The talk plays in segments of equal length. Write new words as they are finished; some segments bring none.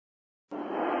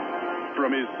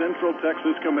From his Central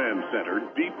Texas Command Center,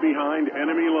 deep behind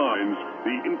enemy lines,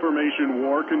 the information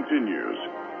war continues.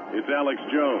 It's Alex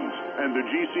Jones and the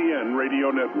GCN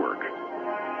Radio Network.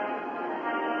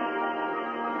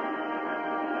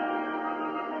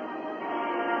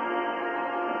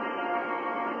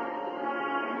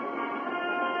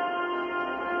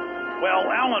 Well,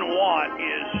 Alan Watt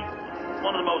is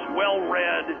one of the most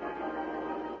well-read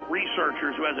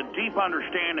researchers who has a deep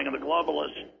understanding of the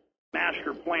globalist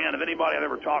master plan of anybody I've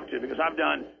ever talked to, because I've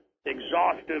done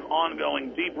exhaustive,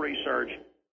 ongoing, deep research,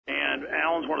 and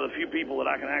Alan's one of the few people that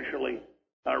I can actually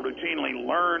routinely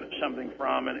learn something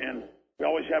from, and we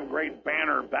always have great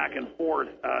banter back and forth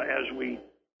as we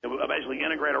basically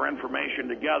integrate our information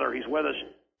together. He's with us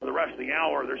for the rest of the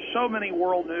hour. There's so many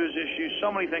world news issues,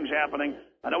 so many things happening.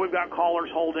 I know we've got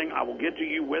callers holding. I will get to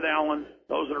you with Alan,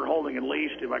 those that are holding at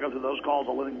least. If I go through those calls,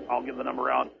 I'll give the number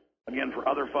out again for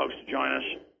other folks to join us.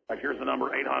 Here's the number,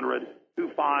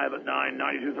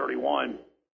 800-259-9231.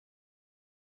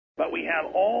 But we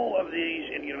have all of these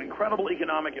incredible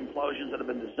economic implosions that have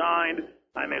been designed.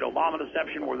 I made Obama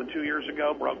Deception more than 2 years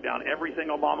ago, broke down everything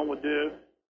Obama would do,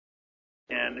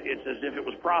 and it's as if it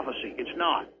was prophecy. It's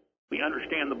not. We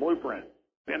understand the blueprint.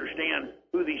 We understand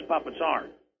who these puppets are.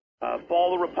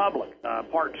 Fall of the Republic,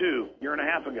 Part 2, year and a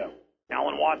half ago.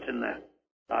 Alan Watts in that.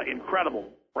 Incredible.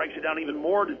 Breaks it down even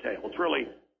more detail. It's really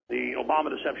the Obama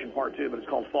Deception Part 2, but it's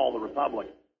called Fall of the Republic.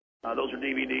 Those are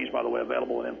DVDs, by the way,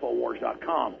 available at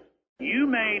Infowars.com. You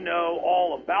may know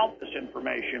all about this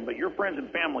information, but your friends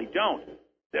and family don't.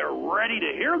 They're ready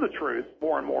to hear the truth.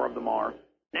 More and more of them are.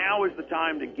 Now is the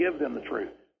time to give them the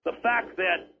truth. The fact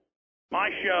that my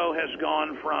show has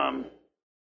gone from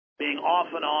being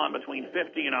off and on between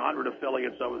 50 and 100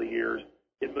 affiliates over the years,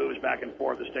 it moves back and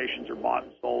forth, the stations are bought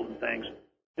and sold and things,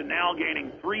 to now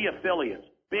gaining 3 affiliates,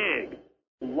 big,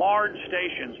 large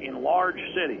stations in large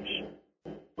cities,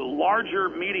 the larger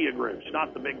media groups,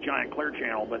 not the big giant Clear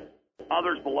Channel, but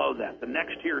others below that, the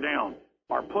next tier down,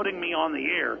 are putting me on the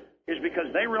air is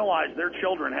because they realize their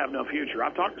children have no future.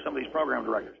 I've talked to some of these program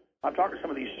directors. I've talked to some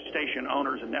of these station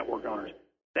owners and network owners.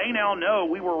 They now know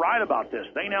we were right about this.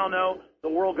 They now know the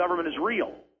world government is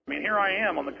real. I mean, here I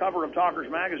am on the cover of Talkers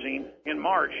Magazine in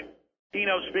March,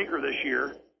 keynote speaker this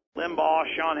year. Limbaugh,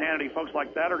 Sean Hannity, folks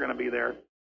like that are going to be there.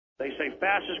 They say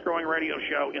fastest growing radio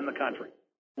show in the country,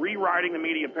 rewriting the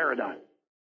media paradigm.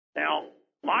 Now,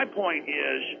 my point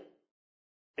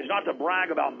is not to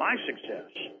brag about my success.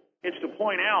 It's to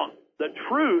point out the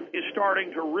truth is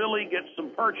starting to really get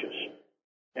some purchase.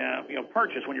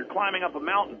 Purchase when you're climbing up a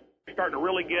mountain. You're starting to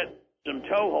really get some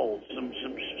toe holds, some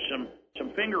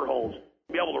finger holds,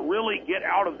 to be able to really get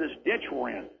out of this ditch we're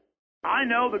in. I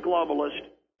know the globalists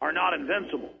are not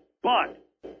invincible, but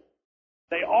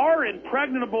they are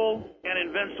impregnable and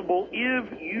invincible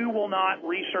if you will not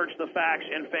research the facts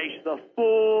and face the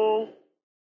full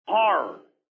horror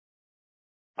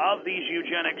of these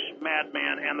eugenics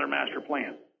madmen and their master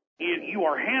plan. If you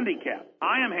are handicapped,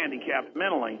 I am handicapped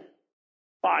mentally,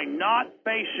 by not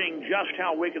facing just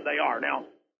how wicked they are. Now,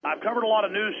 I've covered a lot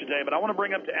of news today, but I want to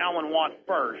bring up to Alan Watt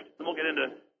first, and we'll get into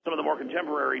some of the more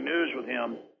contemporary news with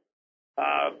him.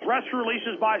 Press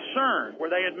releases by CERN,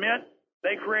 where they admit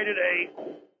they created a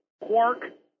quark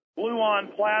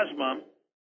gluon plasma,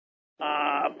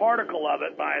 a particle of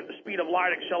it by the speed of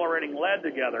light accelerating lead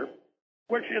together,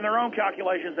 which in their own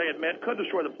calculations they admit could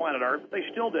destroy the planet Earth. They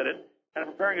still did it, and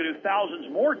are preparing to do thousands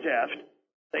more tests.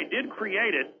 They did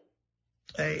create it.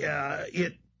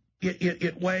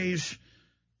 It weighs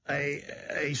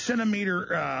a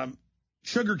centimeter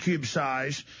sugar cube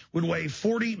size, would weigh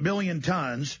 40 billion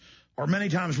tons, or many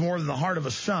times more than the heart of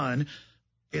a sun.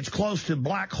 It's close to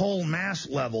black hole mass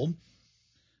level.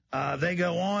 They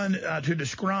go on to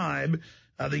describe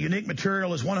the unique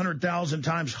material is 100,000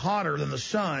 times hotter than the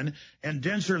sun and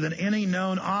denser than any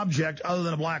known object other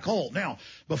than a black hole. Now,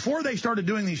 before they started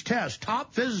doing these tests,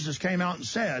 top physicists came out and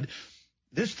said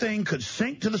this thing could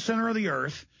sink to the center of the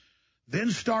Earth,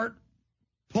 then start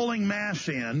pulling mass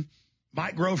in,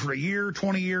 might grow for a year,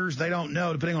 20 years, they don't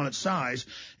know, depending on its size,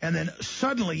 and then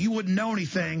suddenly you wouldn't know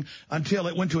anything until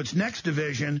it went to its next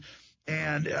division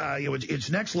and its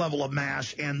next level of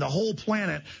mass, and the whole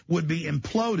planet would be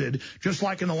imploded, just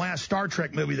like in the last Star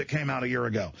Trek movie that came out a year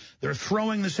ago. They're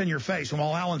throwing this in your face, and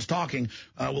while Alan's talking,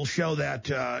 we'll show that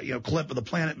clip of the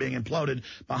planet being imploded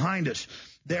behind us.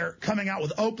 They're coming out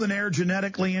with open-air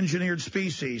genetically engineered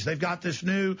species. They've got this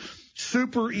new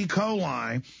super E.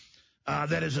 coli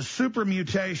that is a super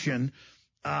mutation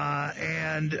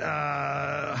and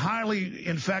highly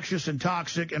infectious and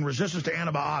toxic and resistant to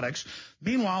antibiotics.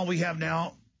 Meanwhile, we have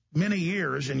now many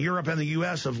years in Europe and the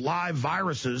U.S. of live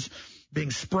viruses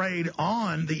being sprayed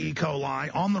on the E.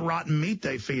 coli, on the rotten meat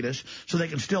they feed us, so they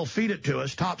can still feed it to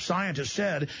us. Top scientists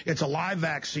said it's a live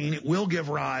vaccine. It will give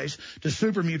rise to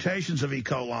super mutations of E.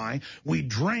 coli. We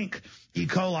drink E.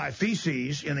 coli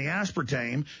feces in the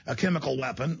aspartame, a chemical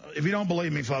weapon. If you don't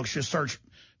believe me, folks, just search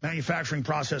manufacturing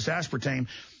process aspartame.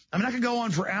 I mean, I could go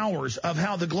on for hours of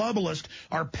how the globalists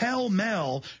are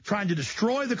pell-mell trying to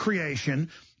destroy the creation,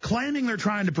 claiming they're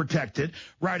trying to protect it,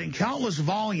 writing countless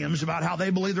volumes about how they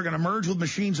believe they're going to merge with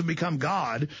machines and become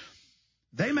God.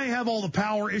 They may have all the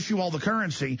power, issue all the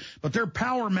currency, but they're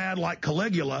power mad like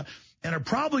Caligula and are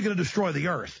probably going to destroy the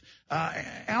earth.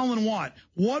 Alan Watt,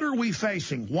 what are we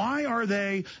facing? Why are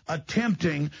they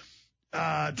attempting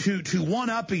to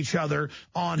one-up each other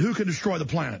on who can destroy the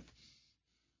planet?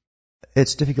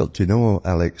 It's difficult to know,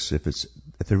 Alex, if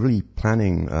they're really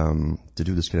planning to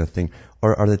do this kind of thing,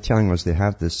 or are they telling us they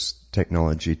have this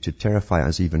technology to terrify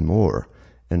us even more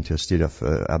into a state of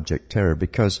abject terror?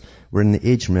 Because we're in the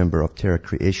age, remember, of terror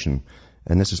creation,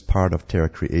 and this is part of terror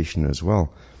creation as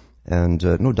well. And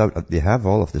no doubt that they have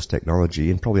all of this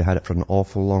technology and probably had it for an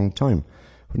awful long time.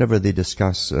 Whenever they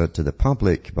discuss to the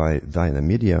public via the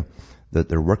media that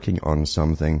they're working on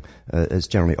something, it's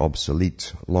generally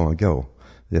obsolete long ago.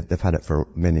 They've had it for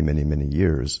many, many, many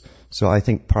years. So I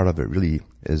think part of it really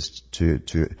is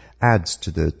to add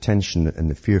to the tension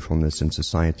and the fearfulness in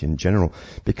society in general.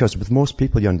 Because with most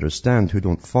people, you understand, who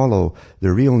don't follow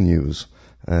the real news,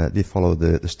 they follow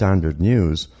the standard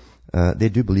news, they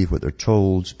do believe what they're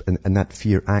told, and that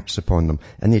fear acts upon them.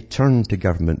 And they turn to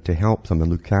government to help them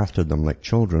and look after them like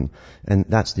children. And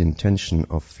that's the intention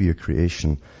of fear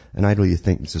creation. And I really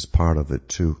think this is part of it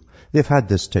too. They've had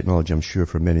this technology, I'm sure,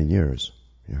 for many years.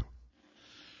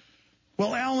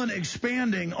 Well, Alan,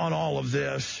 expanding on all of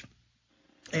this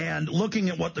and looking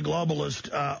at what the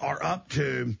globalists are up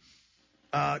to,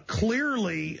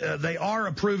 clearly they are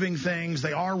approving things.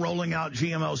 They are rolling out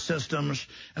GMO systems.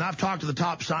 And I've talked to the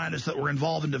top scientists that were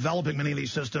involved in developing many of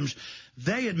these systems.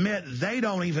 They admit they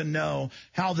don't even know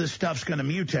how this stuff's going to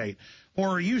mutate.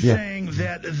 Or are you saying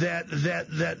that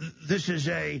this is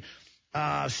a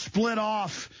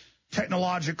split-off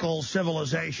technological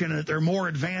civilization and that they're more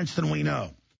advanced than we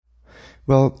know?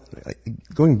 Well,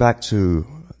 going back to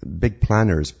big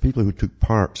planners, people who took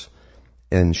part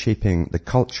in shaping the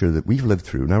culture that we've lived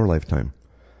through in our lifetime,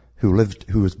 who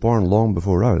was born long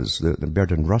before us,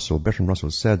 Bertrand Russell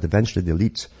said eventually the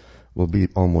elite will be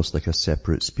almost like a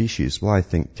separate species. Well, I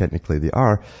think technically they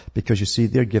are, because you see,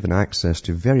 they're given access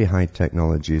to very high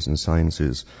technologies and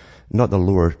sciences, not the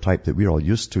lower type that we're all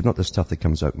used to, not the stuff that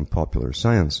comes out in popular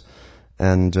science.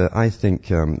 And I think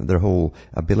their whole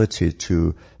ability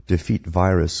to defeat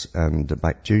virus and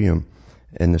bacterium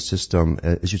in the system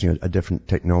is using a different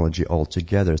technology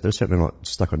altogether. They're certainly not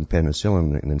stuck on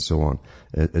penicillin and so on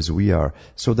as we are.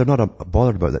 So they're not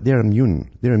bothered about that. They're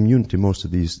immune. They're immune to most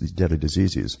of these deadly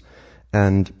diseases.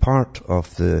 And part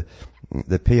of the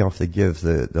payoff they give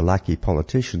the lackey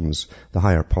politicians, the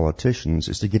higher politicians,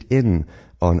 is to get in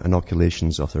on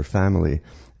inoculations of their family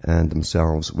and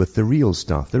themselves with the real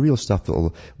stuff. The real stuff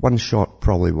that one shot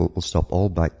probably will stop all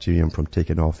bacterium from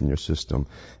taking off in your system.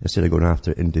 Instead of going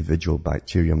after individual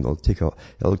bacterium,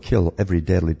 it'll kill every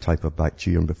deadly type of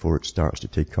bacterium before it starts to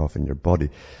take off in your body.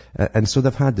 And so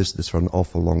they've had this for an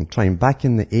awful long time. Back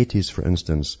in the 80s, for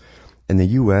instance, in the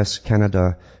US,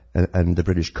 Canada, and the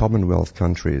British Commonwealth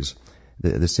countries,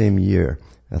 the same year,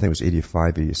 I think it was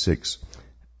 85, 86,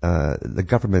 the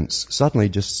governments suddenly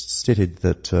just stated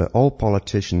that all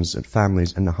politicians and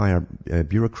families and the higher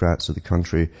bureaucrats of the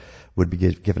country would be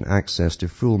given access to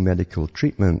full medical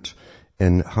treatment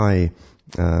in high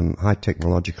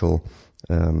technological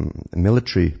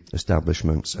military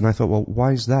establishments. And I thought, well,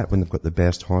 why is that when they've got the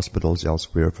best hospitals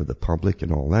elsewhere for the public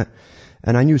and all that?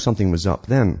 And I knew something was up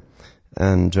then.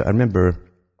 And I remember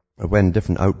when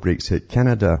different outbreaks hit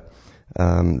Canada,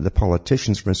 the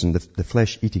politicians, for instance, the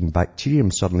flesh-eating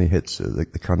bacterium suddenly hits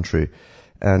the country.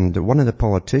 And one of the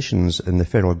politicians in the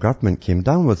federal government came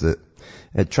down with it.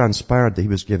 It transpired that he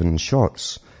was given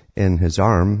shots in his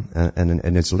arm and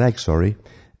in his leg,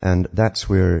 and that's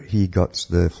where he got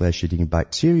the flesh-eating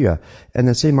bacteria. And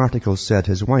the same article said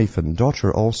his wife and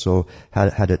daughter also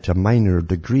had it to a minor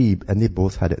degree, and they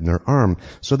both had it in their arm.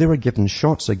 So they were given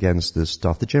shots against this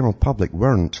stuff. The general public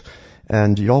weren't.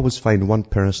 And you always find one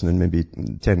person in maybe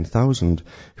 10,000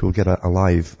 who will get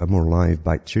a more live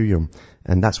bacterium.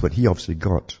 And that's what he obviously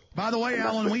got. By the way,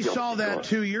 Alan, we saw that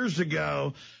 2 years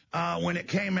ago when it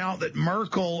came out that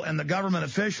Merkel and the government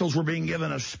officials were being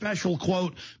given a special,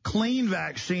 quote, clean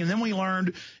vaccine. Then we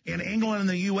learned in England and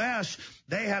the U.S.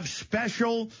 they have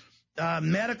special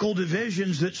medical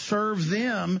divisions that serve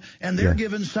them, and they're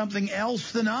given something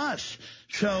else than us.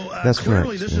 So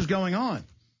clearly this is going on.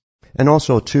 And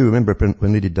also, too, remember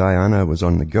when Lady Diana was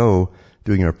on the go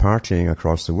doing her partying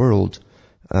across the world,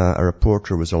 a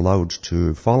reporter was allowed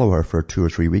to follow her for 2 or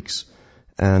 3 weeks,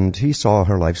 and he saw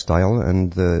her lifestyle,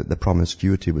 and the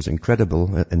promiscuity was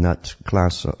incredible in that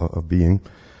class of being.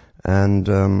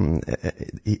 And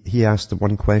he asked the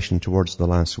one question towards the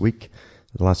last week,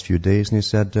 the last few days, and he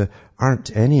said,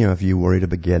 aren't any of you worried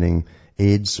about getting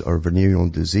AIDS or venereal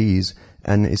disease?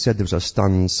 And he said there was a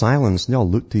stunned silence, and they all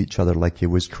looked at each other like he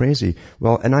was crazy.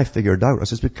 Well, and I figured out, I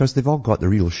said, because they've all got the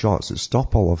real shots that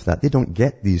stop all of that. They don't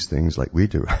get these things like we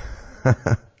do.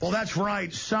 Well, that's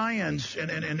right. Science,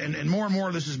 and more and more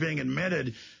of this is being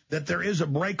admitted, that there is a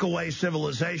breakaway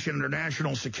civilization under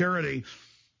national security.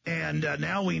 And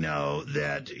now we know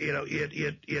that,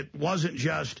 it wasn't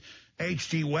just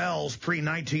H.G. Wells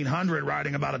pre-1900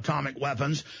 writing about atomic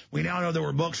weapons. We now know there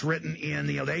were books written in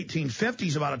the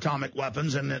 1850s about atomic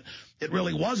weapons, and that it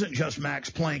really wasn't just Max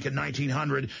Planck in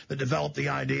 1900 that developed the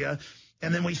idea.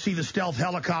 And then we see the stealth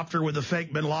helicopter with the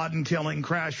fake bin Laden killing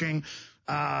crashing.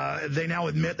 They now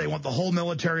admit they want the whole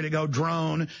military to go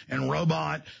drone and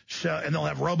robot, and they'll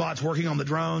have robots working on the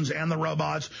drones and the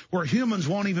robots where humans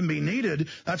won't even be needed.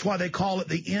 That's why they call it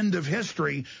the end of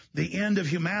history, the end of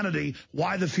humanity,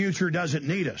 why the future doesn't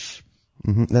need us.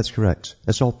 That's correct.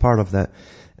 It's all part of that.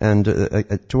 And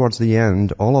towards the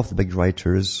end, all of the big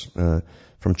writers,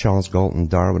 from Charles Galton,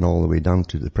 Darwin, all the way down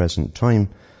to the present time,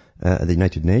 the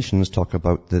United Nations talk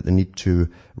about the need to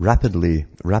rapidly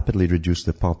reduce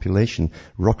the population.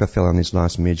 Rockefeller in his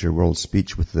last major world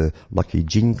speech with the Lucky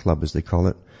Gene Club, as they call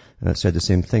it, said the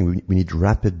same thing. We need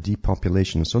rapid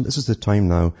depopulation. So this is the time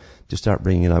now to start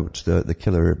bringing out the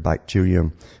killer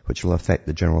bacterium, which will affect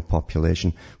the general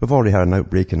population. We've already had an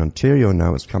outbreak in Ontario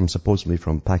now. It's come supposedly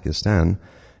from Pakistan.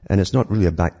 And it's not really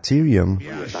a bacterium.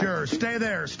 Yeah, sure. Stay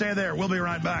there. We'll be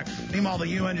right back. Meanwhile, the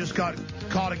UN just got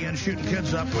caught again shooting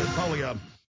kids up with polio.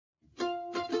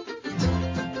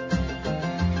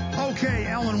 Okay,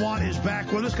 Alan Watt is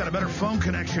back with us. Got a better phone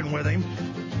connection with him.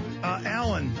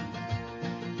 Alan,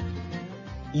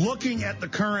 looking at the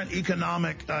current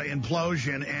economic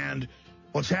implosion and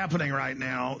what's happening right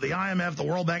now, the IMF, the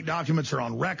World Bank documents are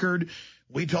on record.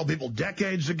 We told people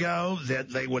decades ago that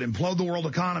they would implode the world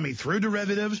economy through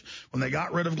derivatives when they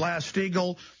got rid of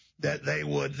Glass-Steagall, that they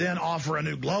would then offer a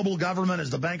new global government as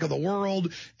the Bank of the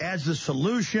World as the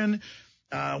solution.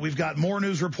 We've got more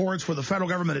news reports where the federal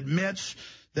government admits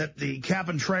that the cap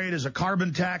and trade is a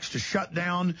carbon tax to shut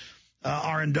down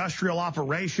our industrial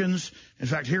operations. In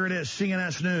fact, here it is,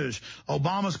 CNS News.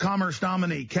 Obama's commerce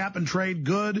nominee, cap and trade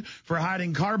good for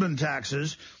hiding carbon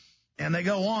taxes. And they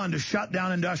go on to shut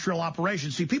down industrial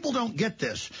operations. See, people don't get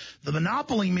this. The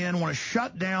monopoly men want to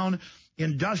shut down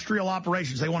industrial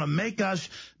operations. They want to make us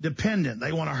dependent.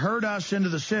 They want to herd us into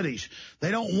the cities. They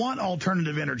don't want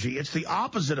alternative energy. It's the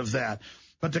opposite of that.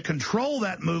 But to control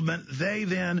that movement, they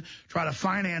then try to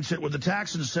finance it with the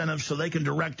tax incentives so they can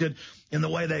direct it in the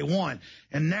way they want.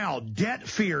 And now, debt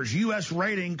fears. U.S.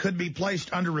 rating could be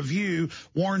placed under review,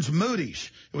 warns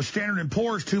Moody's. It was Standard &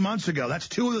 Poor's 2 months ago. That's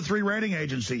 2 of the 3 rating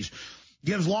agencies.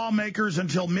 Gives lawmakers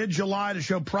until mid-July to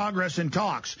show progress in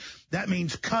talks. That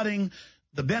means cutting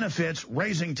the benefits,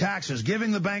 raising taxes,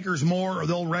 giving the bankers more or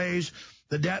they'll raise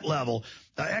the debt level.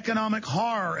 Economic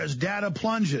horror as data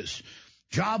plunges.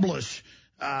 Joblessness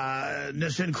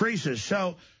increases.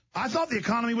 So I thought the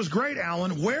economy was great,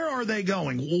 Alan. Where are they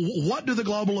going? What do the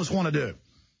globalists want to do?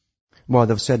 Well,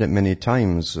 they've said it many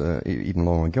times, even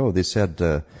long ago. They said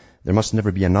there must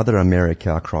never be another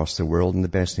America across the world, and the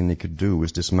best thing they could do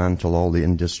was dismantle all the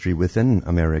industry within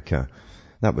America.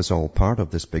 That was all part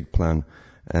of this big plan.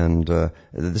 And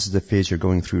this is the phase you're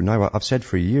going through now. I've said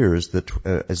for years that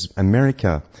as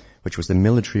America, which was the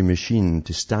military machine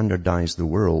to standardize the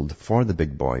world for the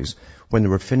big boys, when they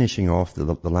were finishing off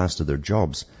the last of their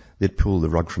jobs, they'd pull the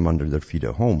rug from under their feet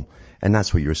at home. And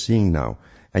that's what you're seeing now.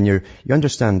 And you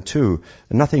understand, too,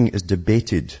 nothing is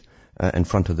debated in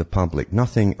front of the public.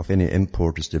 Nothing of any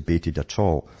import is debated at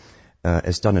all.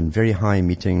 It's done in very high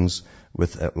meetings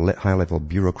with high-level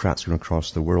bureaucrats from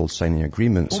across the world signing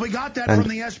agreements. Well, we got that from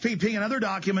the SPP and other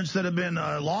documents that have been,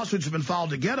 lawsuits have been filed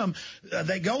to get them.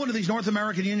 They go into these North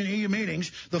American Union EU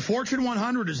meetings. The Fortune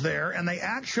 100 is there, and they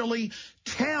actually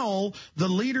tell the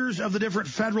leaders of the different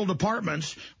federal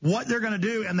departments what they're going to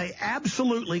do, and they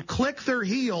absolutely click their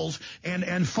heels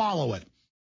and follow it.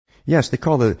 Yes, they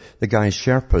call the guys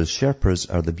Sherpas.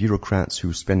 Sherpas are the bureaucrats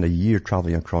who spend a year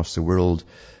traveling across the world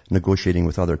negotiating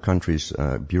with other countries'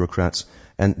 bureaucrats,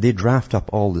 and they draft up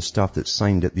all the stuff that's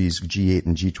signed at these G8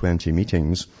 and G20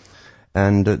 meetings,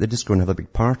 And they just go and have a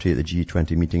big party at the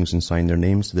G20 meetings and sign their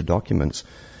names to the documents.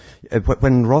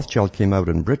 When Rothschild came out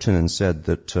in Britain and said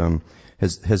that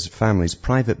his family's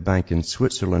private bank in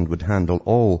Switzerland would handle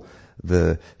all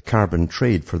the carbon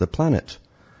trade for the planet,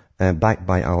 backed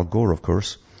by Al Gore, of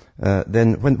course,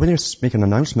 then when they make an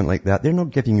announcement like that, they're not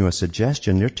giving you a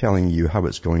suggestion. They're telling you how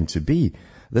it's going to be.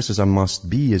 This is a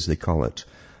must-be, as they call it.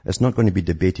 It's not going to be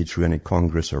debated through any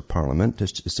Congress or Parliament.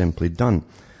 It's simply done.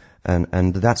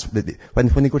 And that's, when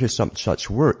they go to such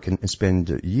work and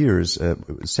spend years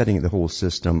setting the whole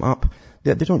system up,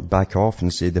 they don't back off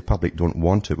and say the public don't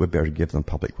want it, we better give them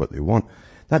public what they want.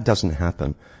 That doesn't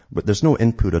happen. But there's no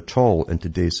input at all in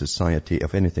today's society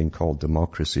of anything called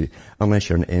democracy, unless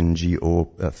you're an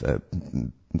NGO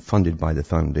funded by the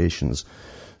foundations.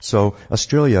 So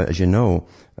Australia, as you know,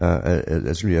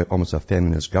 is really almost a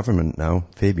feminist government now,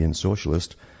 Fabian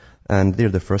socialist. And they're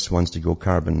the first ones to go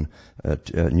carbon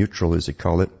neutral, as they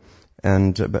call it.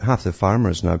 But half the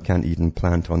farmers now can't even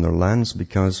plant on their lands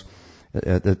because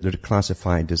they're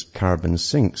classified as carbon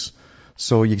sinks.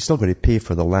 So you're still going to pay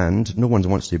for the land. No one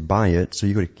wants to buy it, so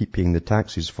you've got to keep paying the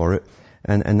taxes for it.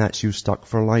 And that's you stuck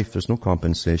for life. There's no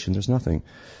compensation. There's nothing.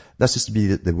 That's just to be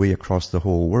the way across the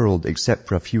whole world, except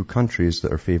for a few countries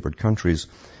that are favored countries.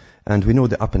 And we know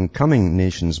the up-and-coming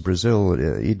nations, Brazil,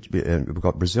 we've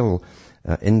got Brazil,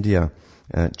 India,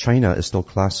 China is still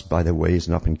classed, by the way, as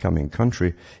an up-and-coming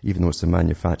country, even though it's the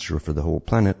manufacturer for the whole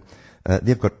planet.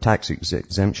 They've got tax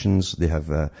exemptions. They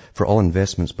have, for all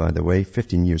investments, by the way,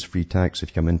 15 years free tax if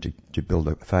you come in to build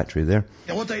a factory there.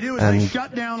 And what they do is they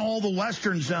shut down all the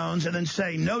Western zones and then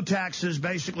say no taxes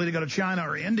basically to go to China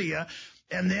or India.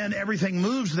 And then everything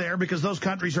moves there because those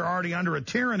countries are already under a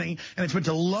tyranny, and it's meant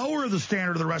to lower the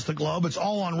standard of the rest of the globe. It's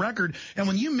all on record. And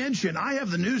when you mention, I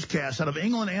have the newscast out of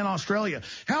England and Australia,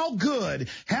 how good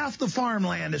half the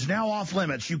farmland is now off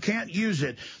limits. You can't use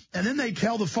it. And then they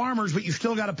tell the farmers, but you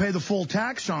still got to pay the full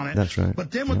tax on it. That's right.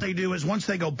 But then what they do is once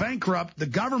they go bankrupt, the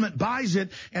government buys it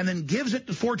and then gives it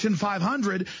to Fortune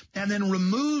 500 and then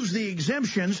removes the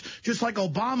exemptions, just like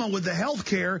Obama with the health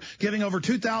care, giving over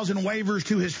 2,000 waivers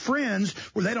to his friends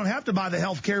where they don't have to buy the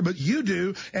health care, but you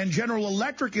do. And General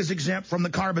Electric is exempt from the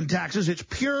carbon taxes. It's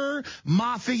pure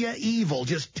mafia evil,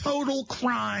 just total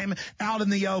crime out in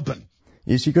the open.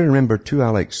 Yes, you've got to remember too,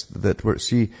 Alex, that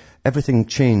everything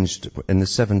changed in the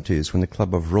 70s when the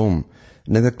Club of Rome.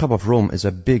 Now, the Club of Rome is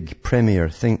a big premier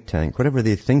think tank. Whatever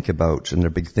they think about in their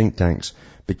big think tanks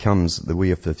becomes the way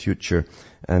of the future,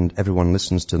 and everyone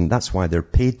listens to them. That's why they're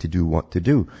paid to do what to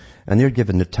do. And they're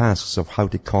given the tasks of how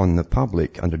to con the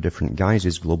public under different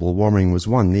guises. Global warming was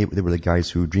one. They were the guys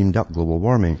who dreamed up global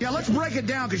warming. Yeah, let's break it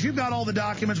down, because you've got all the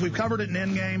documents. We've covered it in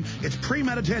Endgame. It's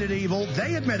premeditated evil.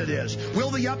 They admit it is.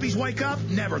 Will the yuppies wake up?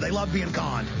 Never. They love being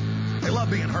conned. They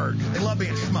love being hurt. They love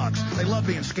being schmucks. They love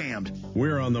being scammed.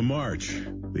 We're on the march.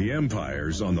 The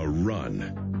empire's on the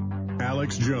run.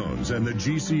 Alex Jones and the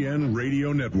GCN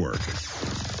Radio Network.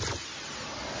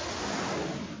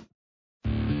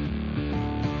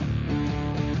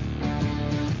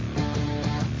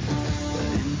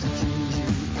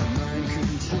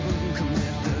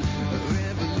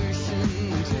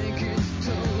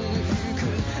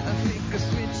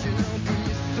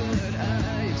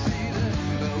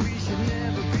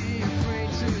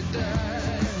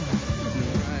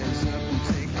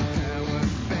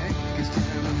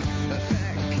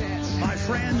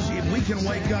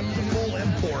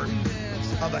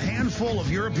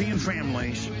 Of European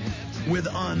families with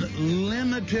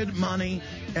unlimited money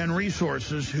and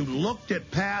resources who looked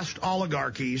at past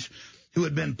oligarchies who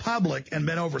had been public and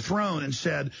been overthrown and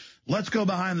said, let's go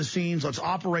behind the scenes, let's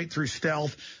operate through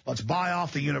stealth, let's buy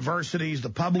off the universities, the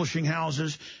publishing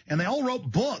houses. And they all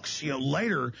wrote books,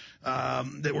 later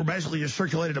that were basically just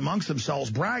circulated amongst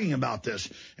themselves bragging about this.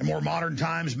 In more modern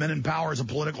times, Men in Power is a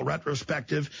political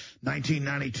retrospective,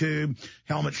 1992.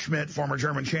 Helmut Schmidt, former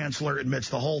German chancellor, admits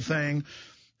the whole thing.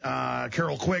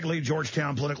 Carol Quigley,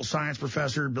 Georgetown political science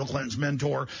professor, Bill Clinton's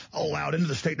mentor, allowed into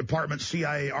the State Department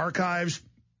CIA archives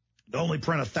to only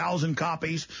print 1,000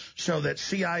 copies so that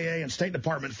CIA and State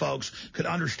Department folks could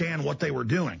understand what they were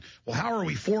doing. Well, how are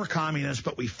we for communists,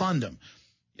 but we fund them?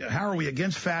 How are we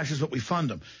against fascists, but we fund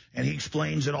them? And he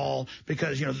explains it all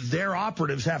because, their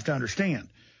operatives have to understand.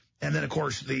 And then, of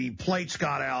course, the plates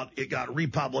got out. It got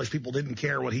republished. People didn't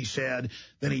care what he said.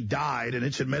 Then he died, and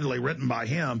it's admittedly written by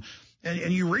him.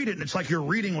 And you read it, and it's like you're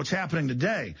reading what's happening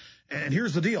today. And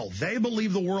here's the deal. They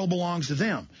believe the world belongs to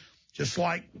them, just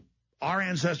like our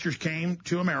ancestors came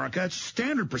to America. It's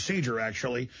standard procedure,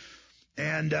 actually,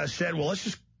 and said, well, let's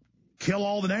just kill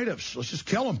all the natives. Let's just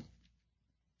kill them.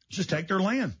 Let's just take their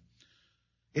land.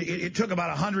 It took about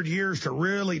 100 years to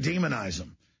really demonize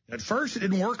them. At first, it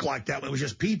didn't work like that. It was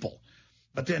just people.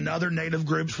 But then other native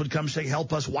groups would come say,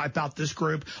 help us wipe out this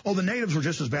group. Oh, the natives were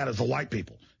just as bad as the white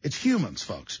people. It's humans,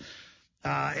 folks.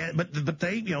 But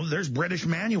they, there's British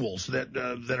manuals that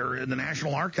are in the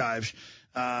National Archives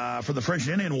for the French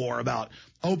and Indian War about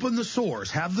open the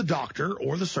sores, have the doctor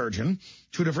or the surgeon,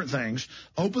 two different things,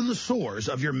 open the sores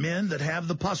of your men that have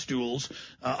the pustules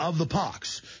of the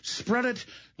pox. Spread it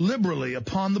liberally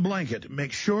upon the blanket.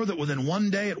 Make sure that within 1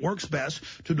 day it works best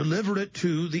to deliver it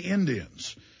to the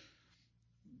Indians.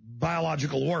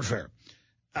 Biological warfare.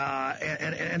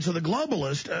 And so the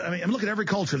globalists, look at every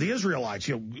culture. The Israelites,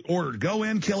 ordered, go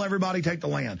in, kill everybody, take the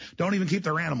land. Don't even keep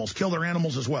their animals. Kill their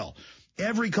animals as well.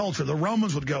 Every culture, the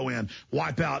Romans would go in,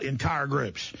 wipe out entire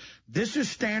groups. This is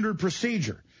standard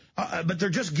procedure. But they're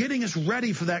just getting us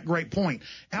ready for that great point.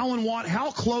 Alan Watt,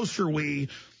 how close are we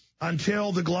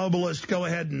until the globalists go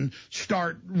ahead and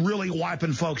start really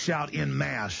wiping folks out in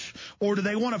mass? Or do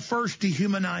they want to first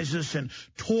dehumanize us and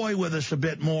toy with us a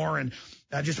bit more and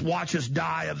just watch us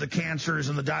die of the cancers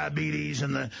and the diabetes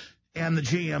and the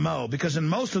GMO? Because in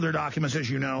most of their documents, as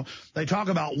you know, they talk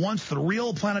about once the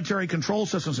real planetary control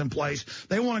system's in place,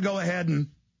 they want to go ahead and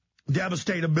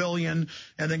devastate 1 billion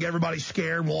and then get everybody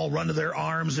scared. We'll all run to their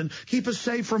arms and keep us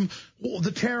safe from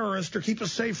the terrorists or keep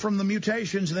us safe from the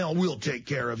mutations. And we'll take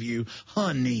care of you,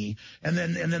 honey. And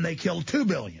then they killed 2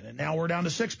 billion. And now we're down to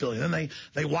 6 billion. Then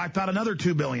they wipe out another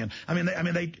 2 billion.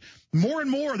 They more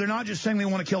and more, they're not just saying they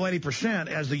want to kill 80%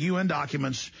 as the UN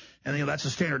documents, and that's a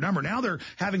standard number. Now they're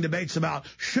having debates about,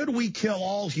 should we kill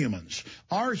all humans?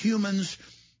 Are humans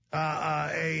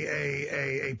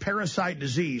a parasite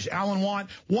disease? Alan Watt,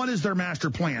 what is their master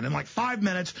plan? In like 5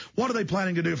 minutes, what are they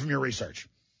planning to do from your research?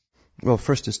 Well,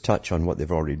 first is touch on what they've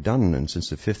already done. And since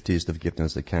the 50s, they've given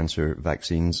us the cancer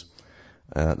vaccines.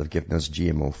 They've given us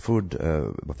GMO food.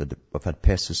 We've had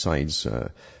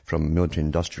pesticides from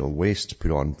military-industrial waste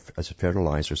put on as a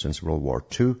fertilizer since World War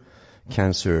II.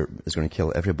 Cancer is going to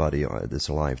kill everybody that's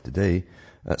alive today.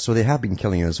 So they have been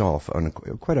killing us off on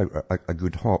quite a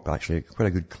good hop, actually, quite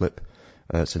a good clip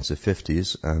since the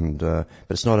 50s. But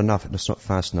it's not enough. It's not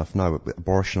fast enough now.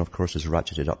 Abortion, of course, is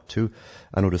ratcheted up too.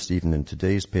 I noticed even in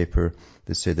today's paper,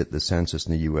 they say that the census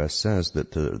in the U.S. says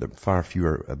that there are far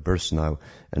fewer births now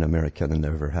in America than they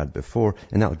ever had before.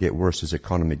 And that'll get worse as the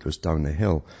economy goes down the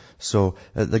hill. So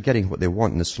they're getting what they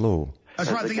want in the slow. That's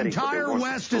right. The entire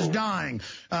West is dying.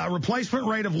 Replacement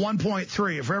rate of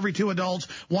 1.3. For every 2 adults,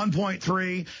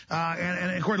 1.3.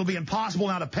 And of course, it'll be impossible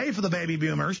now to pay for the baby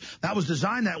boomers. That was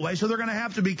designed that way, so they're going to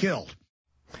have to be killed.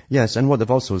 Yes, and what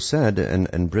they've also said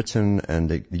in Britain and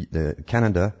the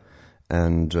Canada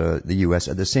and the U.S.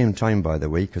 at the same time, by the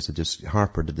way, because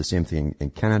Harper did the same thing in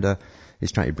Canada.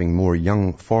 He's trying to bring more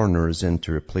young foreigners in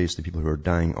to replace the people who are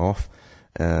dying off.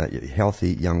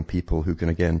 Healthy young people who can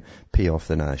again pay off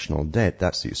the national debt.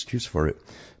 That's the excuse for it.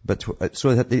 But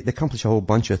so that they accomplish a whole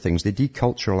bunch of things. They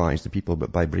deculturalize the people,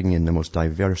 but by bringing in the most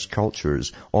diverse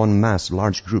cultures en masse,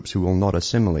 large groups who will not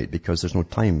assimilate because there's no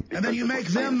time. And then you make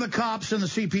them the cops and the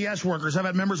CPS workers. I've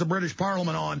had members of British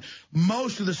Parliament on.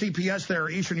 Most of the CPS there are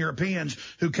Eastern Europeans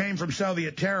who came from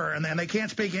Soviet terror, and they can't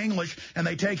speak English, and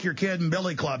they take your kid and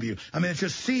billy club you. It's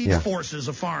just siege forces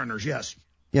of foreigners. Yes.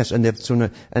 Yes,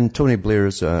 and Tony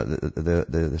Blair's,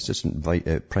 the assistant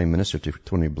prime minister to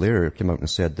Tony Blair came out and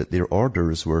said that their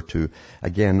orders were to,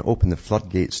 again, open the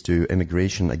floodgates to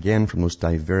immigration, again, from those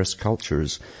diverse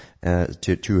cultures,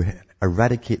 to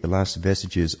eradicate the last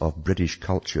vestiges of British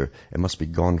culture. It must be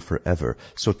gone forever.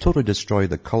 So totally destroy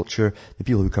the culture. The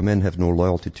people who come in have no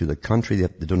loyalty to the country.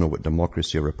 They don't know what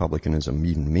democracy or republicanism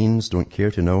even means, don't care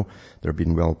to know. They're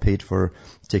being well paid for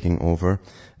taking over.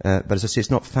 But as I say, it's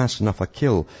not fast enough a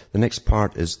kill. The next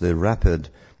part is the rapid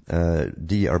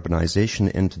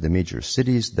de-urbanization into the major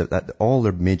cities. That all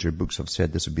their major books have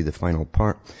said this would be the final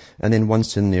part. And then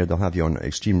once in there, they'll have you on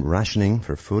extreme rationing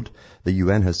for food. The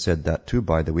UN has said that too,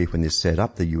 by the way, when they set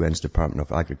up the UN's Department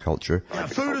of Agriculture.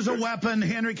 Food is a weapon.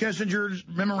 Henry Kissinger's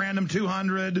Memorandum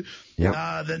 200. Yep.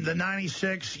 The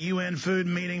 96 UN food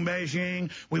meeting,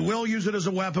 Beijing. We will use it as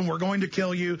a weapon. We're going to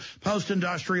kill you.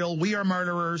 Post-industrial. We are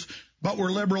murderers, but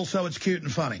we're liberal, so it's cute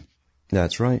and funny.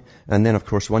 That's right. And then, of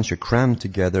course, once you're crammed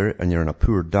together and you're on a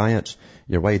poor diet,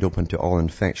 you're wide open to all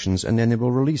infections, and then they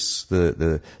will release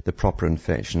the proper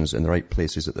infections in the right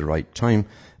places at the right time.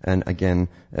 And again,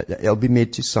 it'll be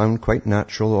made to sound quite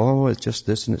natural. Oh, it's just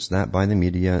this and it's that by the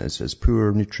media. It's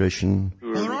poor nutrition.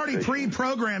 Well, they're already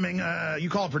pre-programming, you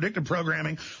call it predictive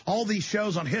programming, all these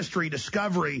shows on history,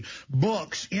 discovery,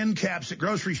 books, end caps at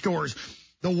grocery stores.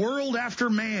 The world after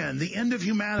man, the end of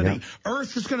humanity. Yeah.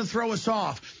 Earth is going to throw us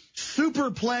off. Super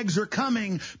plagues are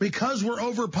coming because we're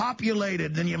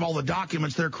overpopulated. Then you have all the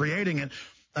documents they're creating it.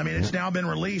 I mean, it's now been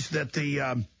released that we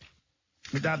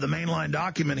have the mainline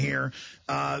document here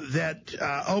that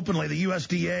openly the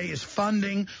USDA is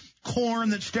funding corn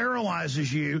that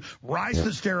sterilizes you, rice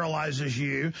that sterilizes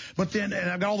you, but then, and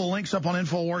I've got all the links up on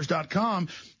Infowars.com,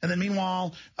 and then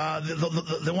meanwhile,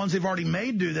 the ones they've already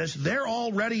made do this, they're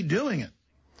already doing it.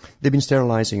 They've been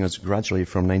sterilizing us gradually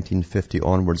from 1950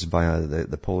 onwards via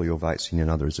the polio vaccine and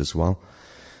others as well.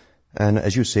 And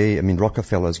as you say, I mean,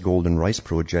 Rockefeller's Golden Rice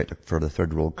Project for the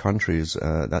third world countries,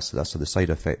 that's the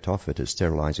side effect of it. It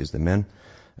sterilizes the men.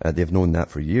 They've known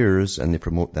that for years, and they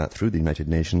promote that through the United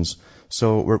Nations.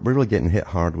 So we're really getting hit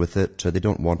hard with it. They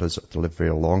don't want us to live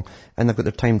very long. And they've got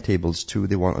their timetables too.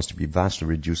 They want us to be vastly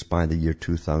reduced by the year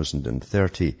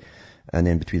 2030. And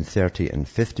then between 30 and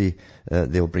 50,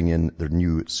 they'll bring in their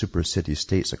new super city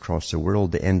states across the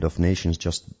world, the end of nations,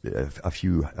 just a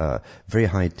few very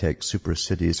high-tech super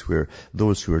cities where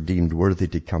those who are deemed worthy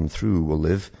to come through will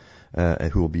live,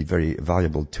 who will be very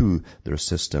valuable to their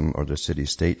system or their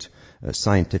city-state.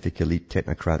 Scientific elite,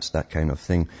 technocrats, that kind of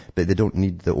thing. But they don't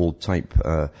need the old type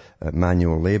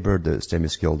manual labor, the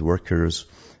semi-skilled workers,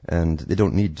 and they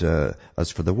don't need us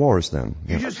for the wars then.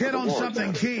 You just hit on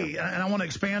something key, and I want to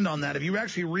expand on that. If you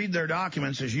actually read their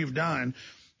documents, as you've done,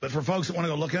 but for folks that want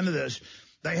to go look into this,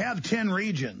 they have 10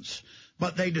 regions,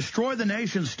 but they destroy the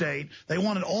nation state. They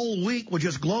want it all weak with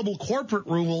just global corporate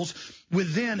rules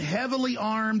within heavily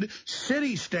armed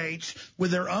city-states with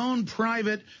their own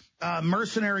private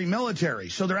mercenary military.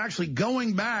 So they're actually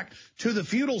going back to the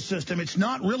feudal system. It's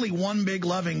not really one big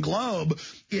loving globe.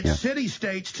 It's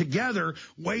city-states together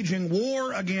waging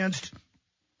war against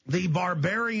the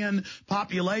barbarian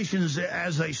populations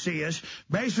as they see us.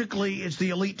 Basically, it's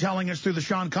the elite telling us through the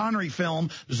Sean Connery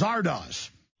film, Zardoz.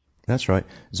 That's right.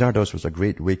 Zardoz was a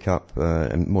great wake-up,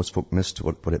 and most folk missed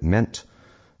what it meant.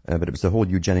 But it was the whole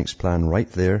eugenics plan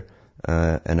right there.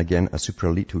 And again, a super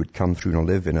elite who would come through and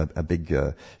live in a big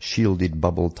shielded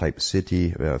bubble type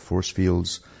city, force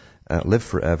fields, live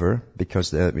forever,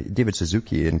 because David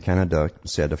Suzuki in Canada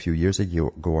said a few years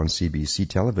ago on CBC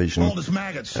television. All as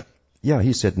maggots.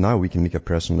 He said now we can make a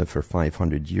person live for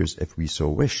 500 years if we so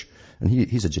wish. And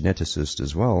he's a geneticist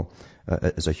as well,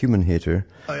 as a human hater.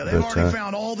 Oh, yeah, they've already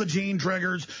found all the gene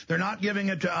triggers. They're not giving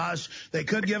it to us. They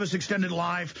could give us extended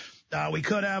life. We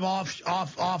could have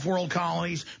off-world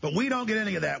colonies, but we don't get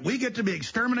any of that. We get to be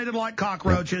exterminated like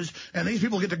cockroaches, and these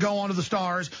people get to go onto the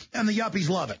stars, and the yuppies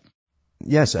love it.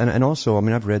 Yes, and also, I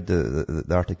mean, I've read the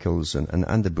articles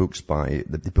and the books by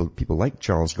the people like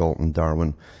Charles Galton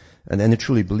Darwin, and they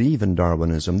truly believe in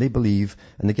Darwinism. They believe,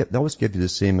 and they always give you the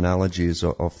same analogies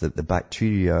of the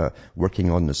bacteria working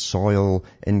on the soil.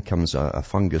 In comes a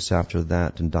fungus after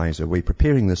that and dies away,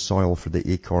 preparing the soil for the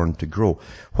acorn to grow.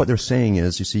 What they're saying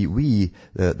is, you see, we,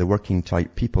 the working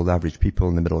type people, the average people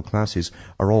in the middle classes,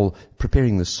 are all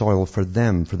preparing the soil for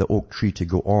them, for the oak tree to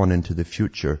go on into the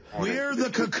future. We're the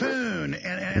cocoon,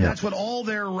 and that's what all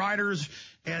their writers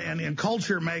and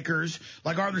culture makers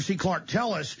like Arthur C. Clarke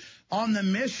tell us. On the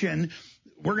mission,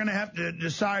 we're going to have to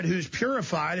decide who's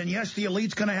purified. And yes, the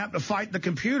elite's going to have to fight the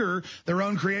computer, their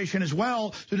own creation as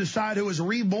well, to decide who is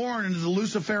reborn into the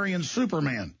Luciferian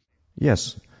Superman.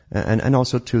 Yes. And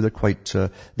also, too, they're quite,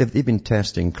 they've been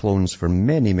testing clones for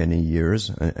many, many years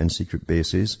in secret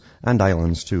bases and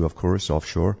islands, too, of course,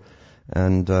 offshore.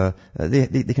 And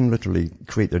they can literally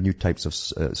create their new types of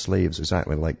slaves,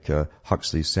 exactly like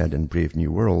Huxley said in Brave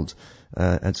New World.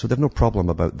 And so they have no problem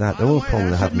about that. The only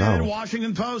problem they have now. The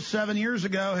Washington Post 7 years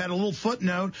ago had a little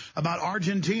footnote about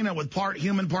Argentina with part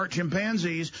human, part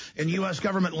chimpanzees in U.S.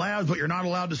 government labs, but you're not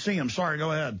allowed to see them. Sorry,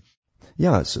 go ahead.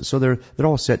 Yeah, so they're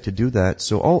all set to do that.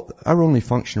 So our only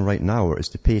function right now is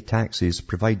to pay taxes,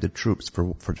 provide the troops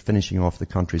for finishing off the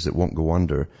countries that won't go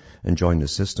under and join the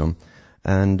system.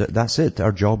 And that's it.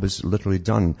 Our job is literally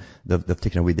done. They've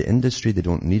taken away the industry. They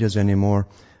don't need us anymore.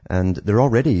 And they're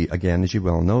already, again, as you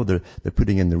well know, they're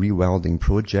putting in the rewelding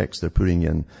projects. They're putting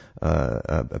in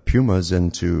Pumas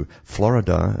into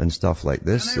Florida and stuff like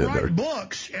this. And they write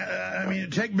books. I mean,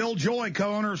 take Bill Joy,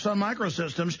 co-owner of Sun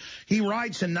Microsystems. He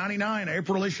writes in '99,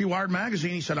 April issue Wired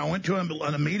magazine. He said, I went to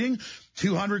a meeting,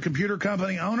 200 computer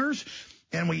company owners,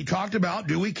 and we talked about,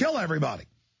 do we kill everybody?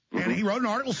 And he wrote an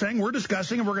article saying, we're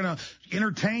discussing and we're going to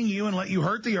entertain you and let you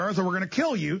hurt the earth, or we're going to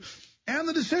kill you. And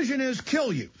the decision is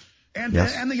kill you. And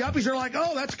the yuppies are like,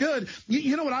 oh, that's good.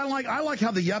 You know what I like? I like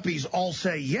how the yuppies all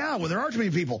say, yeah, well, there aren't too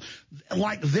many people.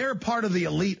 Like they're part of the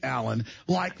elite, Alan.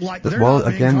 Like they're not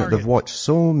being targeted. They've watched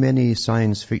so many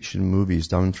science fiction movies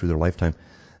down through their lifetime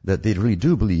that they really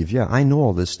do believe, yeah, I know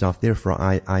all this stuff, therefore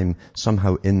I'm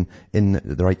somehow in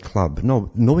the right club. No,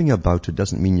 knowing about it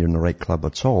doesn't mean you're in the right club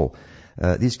at all.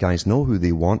 These guys know who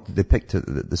they want. They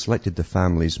selected the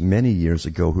families many years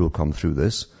ago who will come through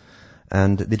this.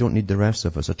 And they don't need the rest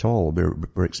of us at all.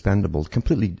 We're expendable,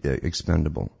 completely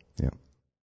expendable. Yeah.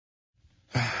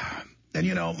 And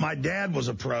you know, my dad was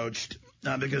approached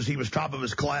because he was top of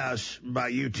his class by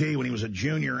UT when he was a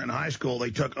junior in high school.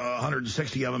 They took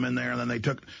 160 of them in there, and then they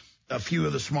took a few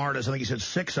of the smartest, I think he said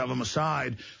 6 of them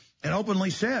aside, and openly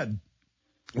said,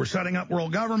 we're setting up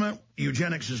world government.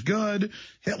 Eugenics is good.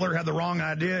 Hitler had the wrong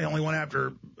idea. He only went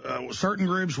after certain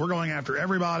groups. We're going after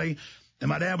everybody. And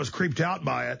my dad was creeped out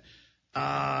by it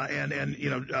and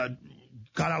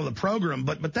got out of the program.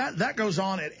 But that goes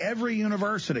on at every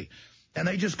university. And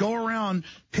they just go around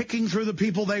picking through the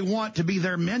people they want to be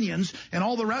their minions, and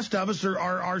all the rest of us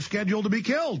are scheduled to be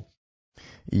killed.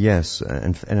 Yes,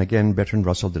 and again, Bertrand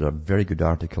Russell did a very good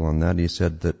article on that. He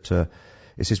said that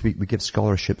it says we give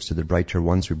scholarships to the brighter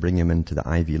ones. We bring them into the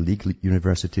Ivy League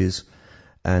universities.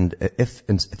 And if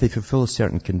they fulfill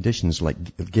certain conditions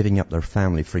like giving up their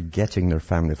family, forgetting their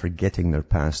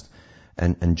past,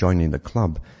 and joining the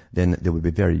club, then they would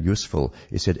be very useful.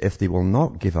 He said if they will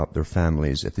not give up their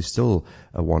families, if they still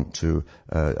want to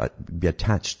be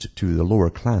attached to the lower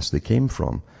class they came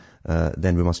from,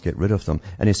 then we must get rid of them.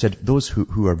 And he said those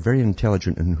who are very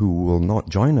intelligent and who will not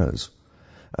join us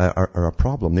are a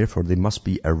problem. Therefore, they must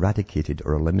be eradicated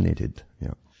or eliminated.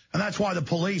 Yeah. And that's why the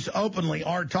police openly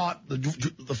are taught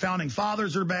the founding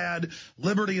fathers are bad,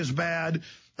 liberty is bad,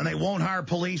 and they won't hire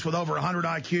police with over 100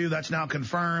 IQ. That's now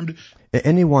confirmed.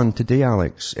 Anyone today,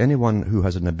 Alex, anyone who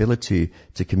has an ability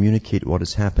to communicate what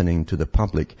is happening to the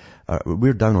public,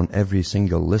 we're down on every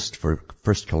single list for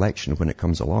first collection when it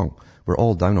comes along. We're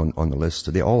all down on the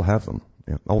list. They all have them.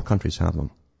 Yeah. All countries have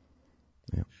them.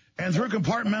 Yeah. And through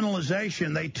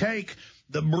compartmentalization, they take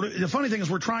the funny thing is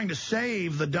we're trying to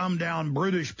save the dumbed down,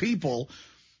 brutish people,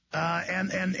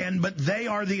 but they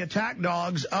are the attack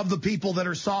dogs of the people that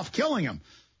are soft killing them.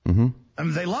 Mm-hmm. I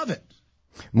mean, they love it.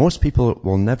 Most people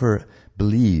will never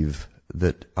believe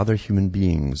that other human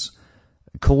beings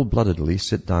cold-bloodedly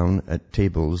sit down at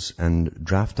tables and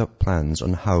draft up plans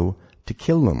on how to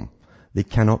kill them. They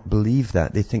cannot believe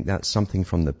that. They think that's something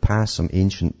from the past, some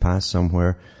ancient past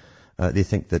somewhere. They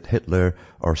think that Hitler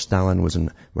or Stalin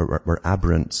were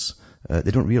aberrants.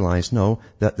 They don't realize, no,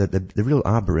 that the real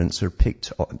aberrants are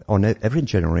picked on every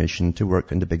generation to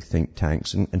work in the big think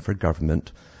tanks and for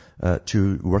government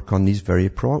to work on these very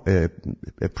problems.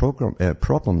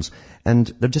 And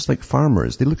they're just like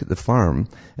farmers. They look at the farm,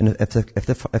 and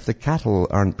if the cattle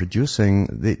aren't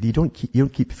producing, you don't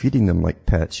keep feeding them like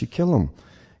pets. You kill them.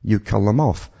 You kill them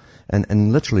off.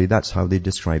 And literally that's how they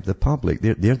describe the public.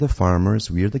 They're the farmers,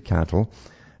 we're the cattle,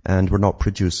 and we're not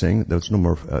producing. There's no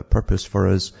more purpose for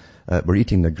us. We're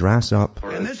eating the grass up.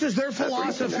 And this is their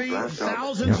philosophy.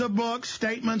 Thousands of books,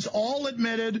 statements, all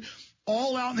admitted,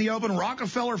 all out in the open.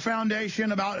 Rockefeller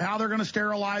Foundation about how they're going to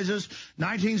sterilize us.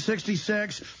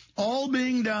 1966, all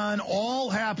being done, all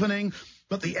happening.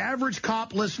 But the average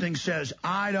cop listening says,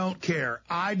 I don't care.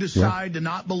 I decide to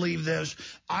not believe this.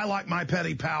 I like my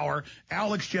petty power.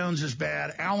 Alex Jones is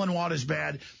bad. Alan Watt is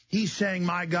bad. He's saying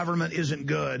my government isn't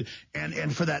good.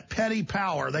 And for that petty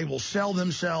power, they will sell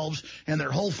themselves and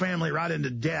their whole family right into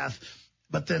death.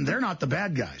 But then they're not the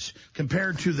bad guys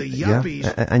compared to the yuppies.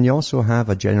 Yeah. And you also have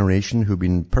a generation who've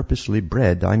been purposely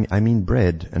bred, I mean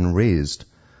bred and raised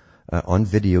on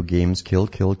video games, kill,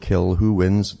 who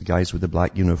wins, the guys with the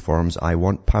black uniforms, I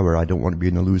want power, I don't want to be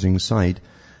on the losing side.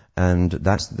 And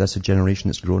that's a generation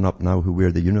that's grown up now who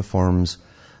wear the uniforms.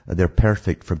 They're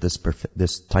perfect for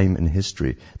this time in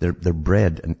history. They're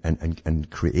bred and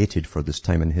created for this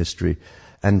time in history.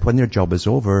 And when their job is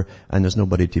over and there's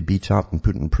nobody to beat up and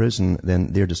put in prison,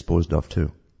 then they're disposed of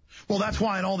too. Well, that's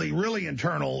why in all the really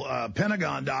internal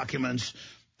Pentagon documents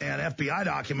and FBI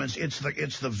documents, it's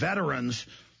the veterans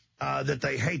that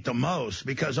they hate the most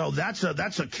because, that's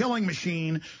a killing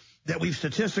machine that we've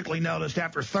statistically noticed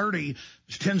after 30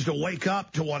 tends to wake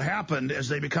up to what happened as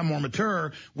they become more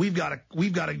mature. We've got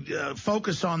to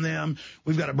focus on them.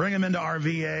 We've got to bring them into our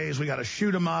VAs. We got to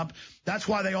shoot them up. That's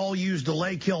why they all use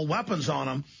delay kill weapons on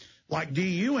them, like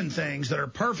DU and things that are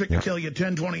perfect to kill you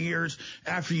 10, 20 years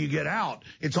after you get out.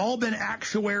 It's all been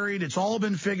actuaried. It's all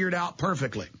been figured out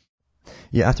perfectly.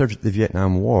 Yeah, after the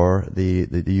Vietnam War,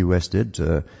 the U.S. did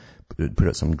put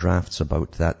out some drafts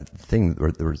about that thing.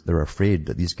 They're afraid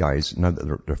that these guys, now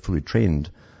that they're fully trained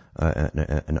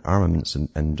in armaments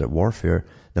and warfare,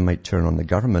 they might turn on the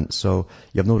government. So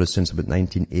you've noticed since about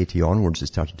 1980 onwards, they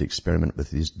started to experiment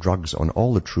with these drugs on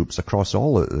all the troops across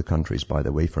all the countries, by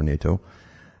the way, for NATO.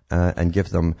 and give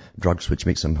them drugs which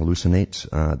makes them hallucinate.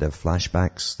 They have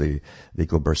flashbacks. They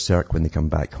go berserk when they come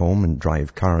back home and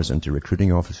drive cars into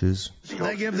recruiting offices.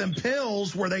 They give them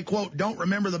pills where they, quote, don't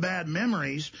remember the bad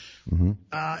memories. Mm-hmm.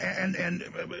 And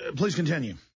please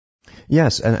continue.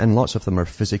 Yes, and lots of them are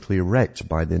physically wrecked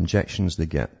by the injections they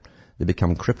get. They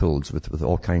become crippled with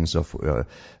all kinds of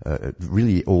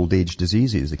really old age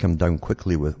diseases. They come down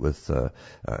quickly with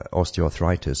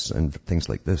osteoarthritis and things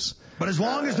like this. But as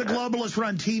long as the globalists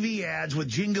run TV ads with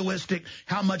jingoistic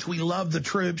how much we love the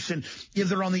troops, and if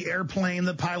they're on the airplane,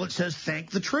 the pilot says,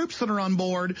 thank the troops that are on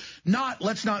board, not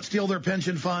let's not steal their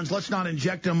pension funds, let's not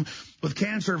inject them with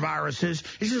cancer viruses.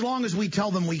 It's as long as we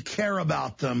tell them we care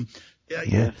about them.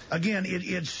 Again,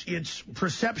 it's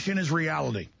perception is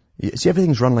reality. See,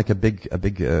 everything's run like a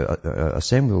big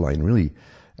assembly line, really.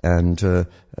 And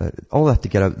all they have to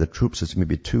get out of the troops is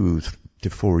maybe 2 to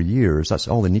 4 years. That's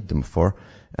all they need them for.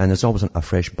 And there's always a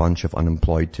fresh bunch of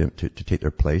unemployed to take their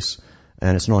place.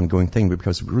 And it's an ongoing thing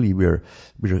because really we're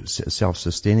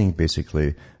self-sustaining,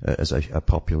 basically, as a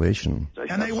population.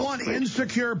 And they want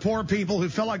insecure poor people who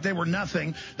feel like they were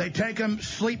nothing. They take them,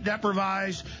 sleep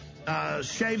deprivize,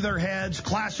 shave their heads,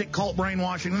 classic cult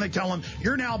brainwashing. Then they tell them,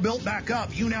 you're now built back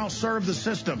up. You now serve the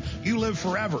system. You live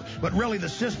forever. But really, the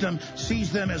system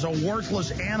sees them as a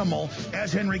worthless animal,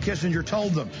 as Henry Kissinger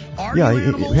told them. Are you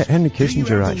animals? Henry Kissinger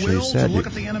Do you have the actually will said to look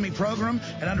at the enemy program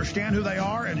and understand who they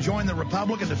are and join the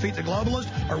Republic and defeat the globalists?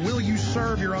 Or will you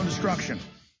serve your own destruction?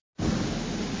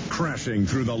 Crashing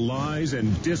through the lies and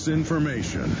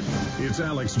disinformation. It's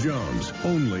Alex Jones,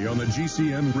 only on the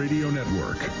GCN Radio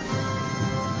Network.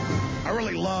 I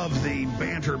really love the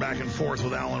banter back and forth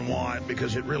with Alan Watt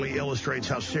because it really illustrates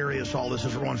how serious all this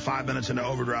is. We're going 5 minutes into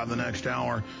overdrive the next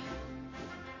hour.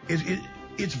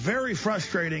 It's very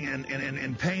frustrating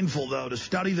and painful, though, to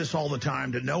study this all the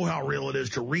time, to know how real it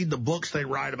is, to read the books they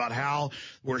write about how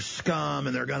we're scum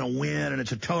and they're going to win and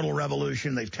it's a total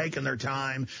revolution. They've taken their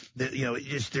time.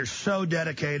 They're so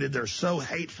dedicated. They're so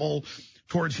hateful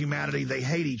towards humanity. They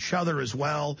hate each other as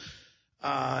well.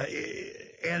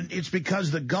 And it's because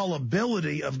the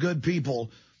gullibility of good people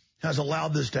has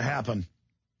allowed this to happen.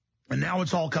 And now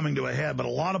it's all coming to a head, but a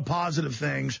lot of positive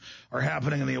things are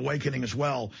happening in the awakening as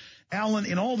well. Alan,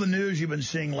 in all the news you've been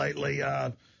seeing lately,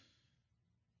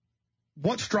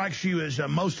 what strikes you as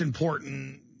most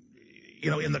important,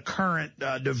 in the current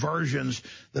diversions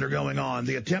that are going on?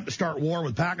 The attempt to start war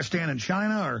with Pakistan and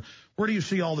China, or where do you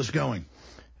see all this going?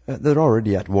 They're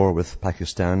already at war with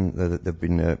Pakistan. They've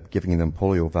been giving them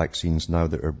polio vaccines now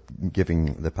that are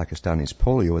giving the Pakistanis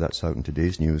polio. That's out in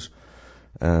today's news.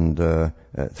 And through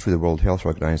the World Health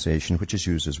Organization, which is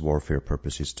used as warfare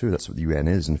purposes too. That's what the UN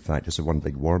is, in fact. It's a one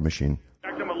big war machine.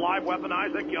 Protect them with live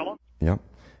weaponized, they kill them. Yeah.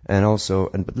 And also,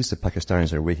 at least the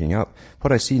Pakistanis are waking up.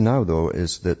 What I see now, though,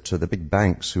 is that the big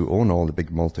banks who own all the big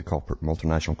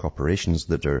multinational corporations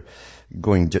that are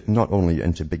going not only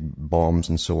into big bombs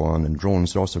and so on and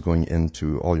drones, they're also going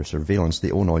into all your surveillance. They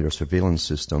own all your surveillance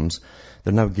systems.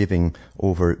 They're now giving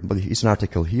over, well, it's an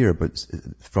article here, but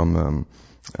from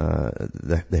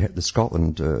the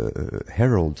Scotland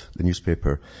Herald, the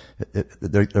newspaper,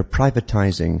 they're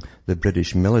privatizing the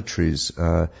British military's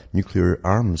nuclear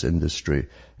arms industry.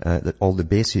 That all the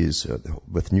bases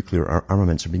with nuclear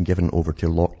armaments are being given over to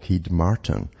Lockheed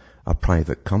Martin, a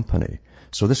private company.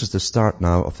 So this is the start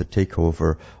now of the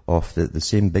takeover of the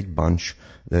same big bunch,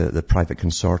 the private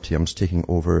consortiums taking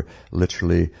over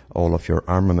literally all of your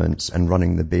armaments and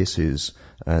running the bases.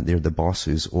 They're the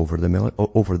bosses over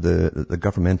the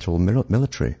governmental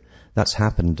military. That's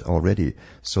happened already.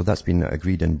 So that's been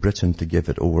agreed in Britain to give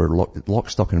it over lock,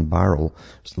 stock and barrel.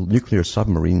 So nuclear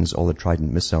submarines, all the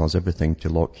Trident missiles, everything to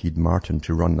Lockheed Martin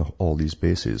to run all these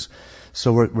bases.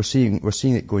 So we're seeing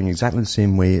it going exactly the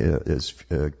same way as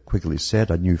Quigley said,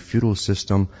 a new feudal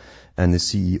system, and the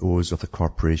CEOs of the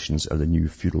corporations are the new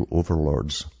feudal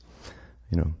overlords.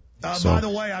 By the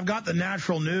way, I've got the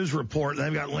Natural News report.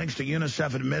 They've got links to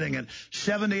UNICEF admitting it.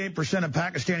 78% of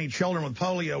Pakistani children with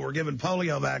polio were given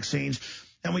polio vaccines.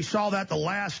 And we saw that the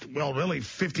last, really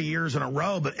 50 years in a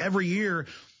row. But every year,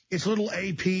 it's little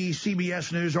AP,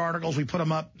 CBS News articles. We put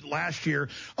them up last year.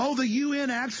 Oh, the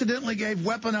UN accidentally gave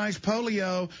weaponized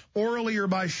polio orally or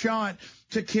by shot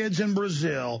to kids in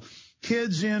Brazil.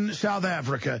 Kids in South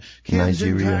Africa, kids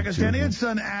Nigeria, in Pakistan. too. It's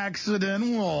an accident.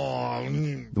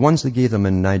 The ones they gave them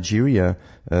in Nigeria,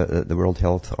 the World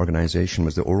Health Organization,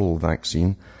 was the oral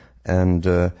vaccine, and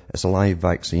it's a live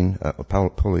vaccine,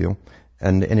 polio,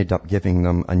 and they ended up giving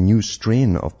them a new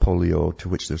strain of polio to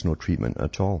which there's no treatment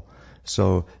at all.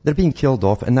 So they're being killed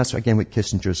off, and that's again what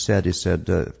Kissinger said. He said,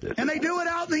 and they do it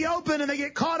out in the open and they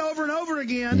get caught over and over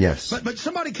again. Yes. But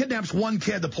somebody kidnaps one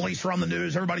kid, the police are on the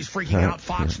news, everybody's freaking out,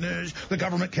 Fox News, the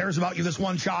government cares about you, this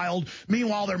one child.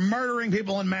 Meanwhile, they're murdering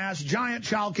people in mass, giant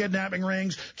child kidnapping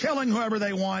rings, killing whoever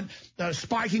they want,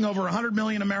 spiking over 100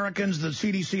 million Americans, the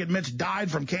CDC admits, died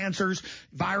from cancers,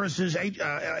 viruses,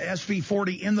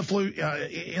 SV40 in the flu,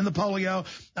 in the polio.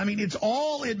 I mean, it's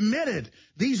all admitted.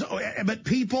 But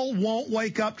people won't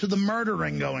wake up to the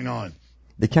murdering going on.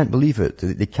 They can't believe it.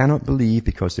 They cannot believe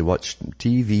because they watch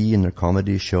TV and their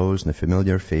comedy shows and the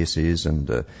familiar faces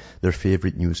and their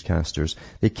favorite newscasters.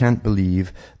 They can't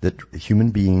believe that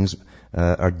human beings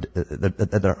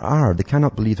they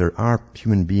cannot believe there are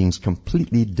human beings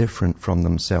completely different from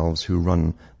themselves who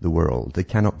run the world. They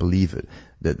cannot believe it,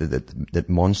 that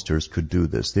monsters could do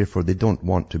this. Therefore, they don't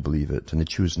want to believe it, and they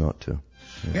choose not to.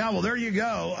 Yeah, well, there you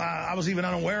go. I was even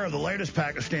unaware of the latest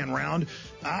Pakistan round.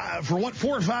 For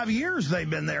 4 or 5 years they've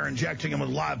been there injecting them with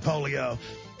live polio.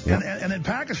 Yeah. And then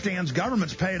Pakistan's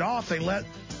government's paid off. They let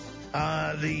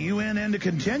the UN in to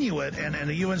continue it, and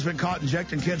the UN's been caught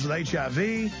injecting kids with HIV.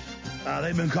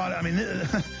 They've been caught,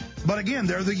 but again,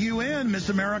 they're the UN. Miss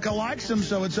America likes them,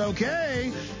 so it's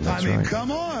okay. That's right.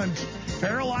 Come on.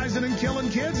 Paralyzing and killing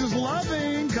kids is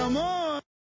loving. Come on.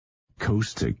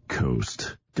 Coast to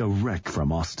coast, direct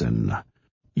from Austin.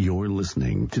 You're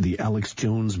listening to the Alex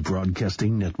Jones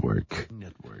Broadcasting Network.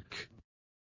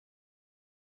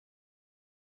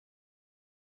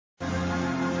 All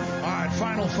right,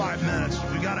 final 5 minutes.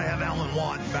 We got to have Alan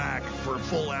Watt back for a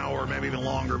full hour, maybe even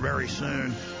longer, very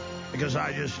soon, because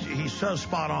he's so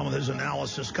spot on with his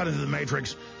analysis.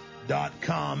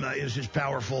 CutIntoTheMatrix.com is his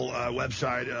powerful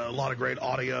website. A lot of great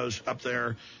audios up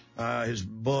there. His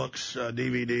books,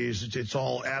 DVDs, it's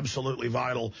all absolutely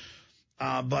vital.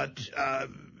 But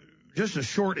just a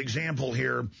short example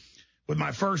here. With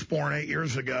my firstborn 8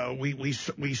 years ago, we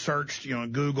searched,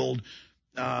 Googled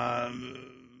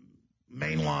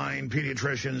mainline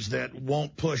pediatricians that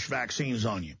won't push vaccines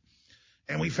on you.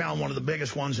 And we found one of the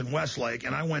biggest ones in Westlake,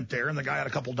 and I went there, and the guy had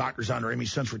a couple doctors under him.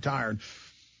 He's since retired.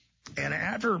 And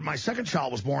after my second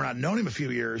child was born, I'd known him a few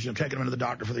years, taking him to the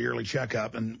doctor for the yearly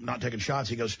checkup and not taking shots.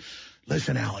 He goes,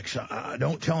 listen, Alex,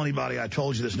 don't tell anybody I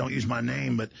told you this. Don't use my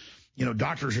name. But,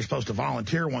 doctors are supposed to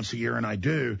volunteer once a year, and I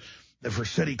do, that for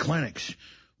city clinics,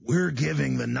 we're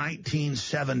giving the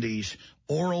 1970s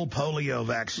oral polio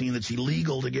vaccine that's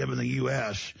illegal to give in the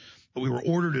U.S., but we were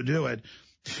ordered to do it,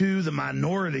 to the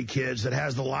minority kids that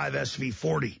has the live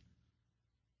SV40.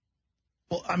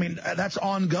 Well, that's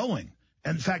ongoing.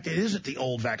 In fact, it isn't the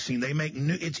old vaccine. They make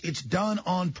new. It's done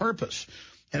on purpose.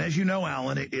 And as you know,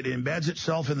 Alan, it embeds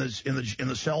itself in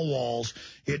the cell walls.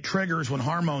 It triggers when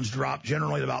hormones drop,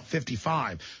 generally at about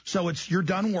 55. So you're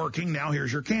done working. Now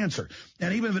here's your cancer.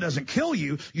 And even if it doesn't kill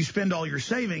you, you spend all your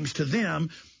savings to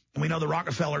them. And we know the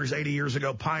Rockefellers 80 years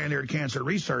ago pioneered cancer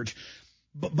research.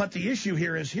 But the issue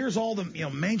here is, here's all the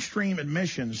mainstream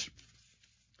admissions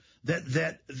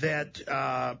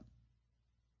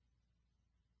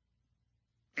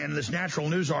in this Natural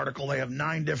News article, they have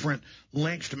 9 different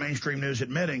links to mainstream news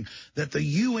admitting that the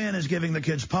UN is giving the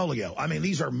kids polio.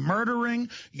 These are murdering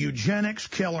eugenics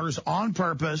killers on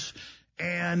purpose.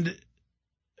 And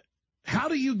how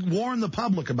do you warn the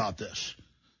public about this?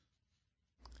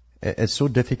 It's so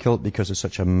difficult because it's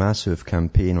such a massive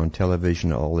campaign on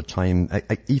television all the time,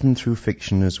 even through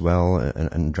fiction as well,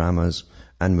 and dramas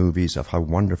and movies of how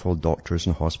wonderful doctors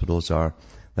and hospitals are.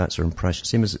 That's their impression.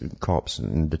 Same as cops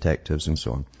and detectives and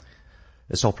so on.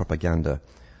 It's all propaganda.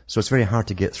 So it's very hard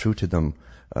to get through to them.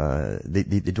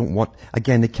 They don't want,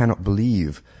 again, they cannot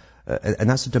believe. And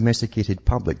that's a domesticated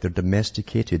public. They're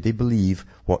domesticated. They believe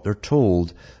what they're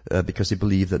told because they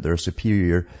believe that there are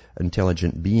superior,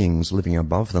 intelligent beings living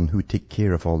above them who take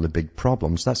care of all the big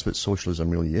problems. That's what socialism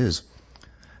really is.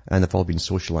 And they've all been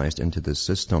socialized into this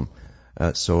system.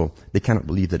 So they cannot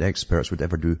believe that experts would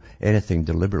ever do anything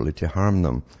deliberately to harm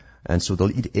them. And so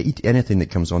they'll eat anything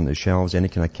that comes on the shelves, any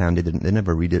kind of candy. They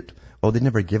never read it. Oh, they'd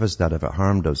never give us that if it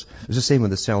harmed us. It's the same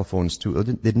with the cell phones too.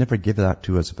 They'd never give that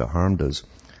to us if it harmed us.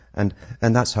 And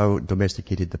that's how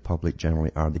domesticated the public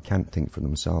generally are. They can't think for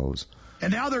themselves.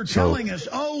 And now they're telling us,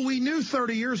 we knew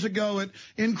 30 years ago it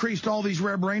increased all these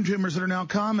rare brain tumors that are now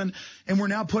common, and we're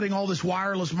now putting all this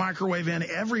wireless microwave in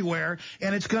everywhere,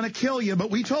 and it's going to kill you, but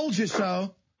we told you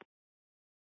so.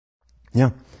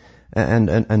 Yeah.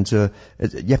 And you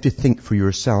have to think for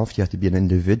yourself. You have to be an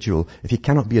individual. If you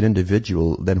cannot be an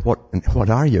individual, then what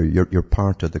are you? You're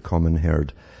part of the common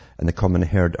herd. And the common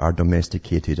herd are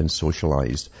domesticated and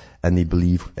socialized, and they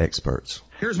believe experts.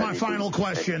 Here's my final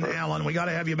question, Alan. We got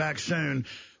to have you back soon.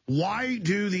 Why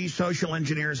do these social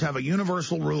engineers have a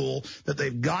universal rule that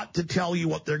they've got to tell you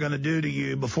what they're going to do to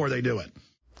you before they do it?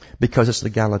 Because it's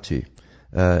legality.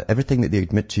 Everything that they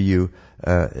admit to you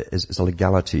is a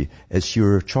legality. It's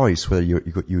your choice whether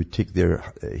you take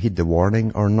heed the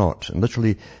warning or not. And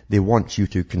literally, they want you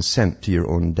to consent to your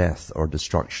own death or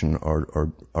destruction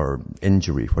or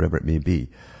injury, whatever it may be.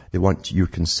 They want your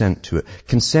consent to it.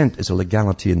 Consent is a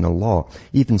legality in the law.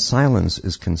 Even silence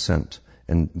is consent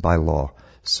by law.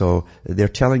 So they're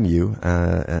telling you,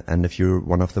 and if you're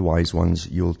one of the wise ones,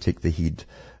 you'll take the heed.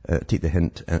 Take the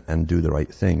hint and do the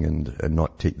right thing and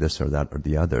not take this or that or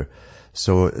the other.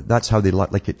 So that's how they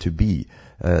like it to be.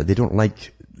 They don't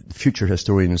like future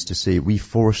historians to say, we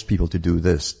forced people to do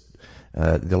this.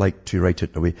 They like to write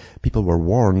it away. People were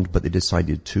warned, but they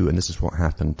decided to, and this is what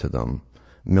happened to them.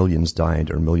 Millions died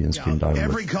or millions came down.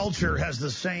 Every culture has the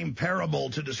same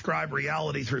parable to describe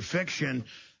reality through fiction,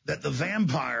 that the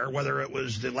vampire, whether it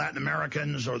was the Latin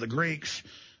Americans or the Greeks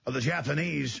or the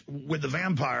Japanese with the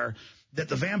vampire, that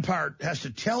the vampire has to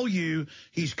tell you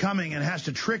he's coming and has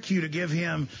to trick you to give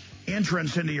him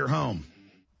entrance into your home.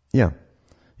 Yeah.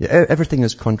 Everything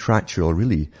is contractual,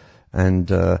 really. And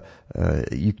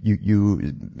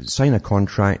you sign a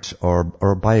contract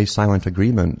or by a silent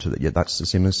agreement. That's the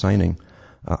same as signing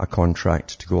a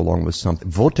contract to go along with something.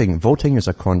 Voting is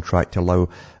a contract to allow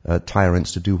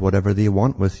tyrants to do whatever they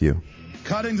want with you.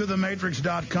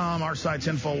 CuttingThroughTheMatrix.com. Our site's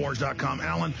Infowars.com.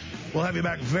 Alan, we'll have you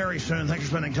back very soon. Thanks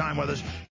for spending time with us.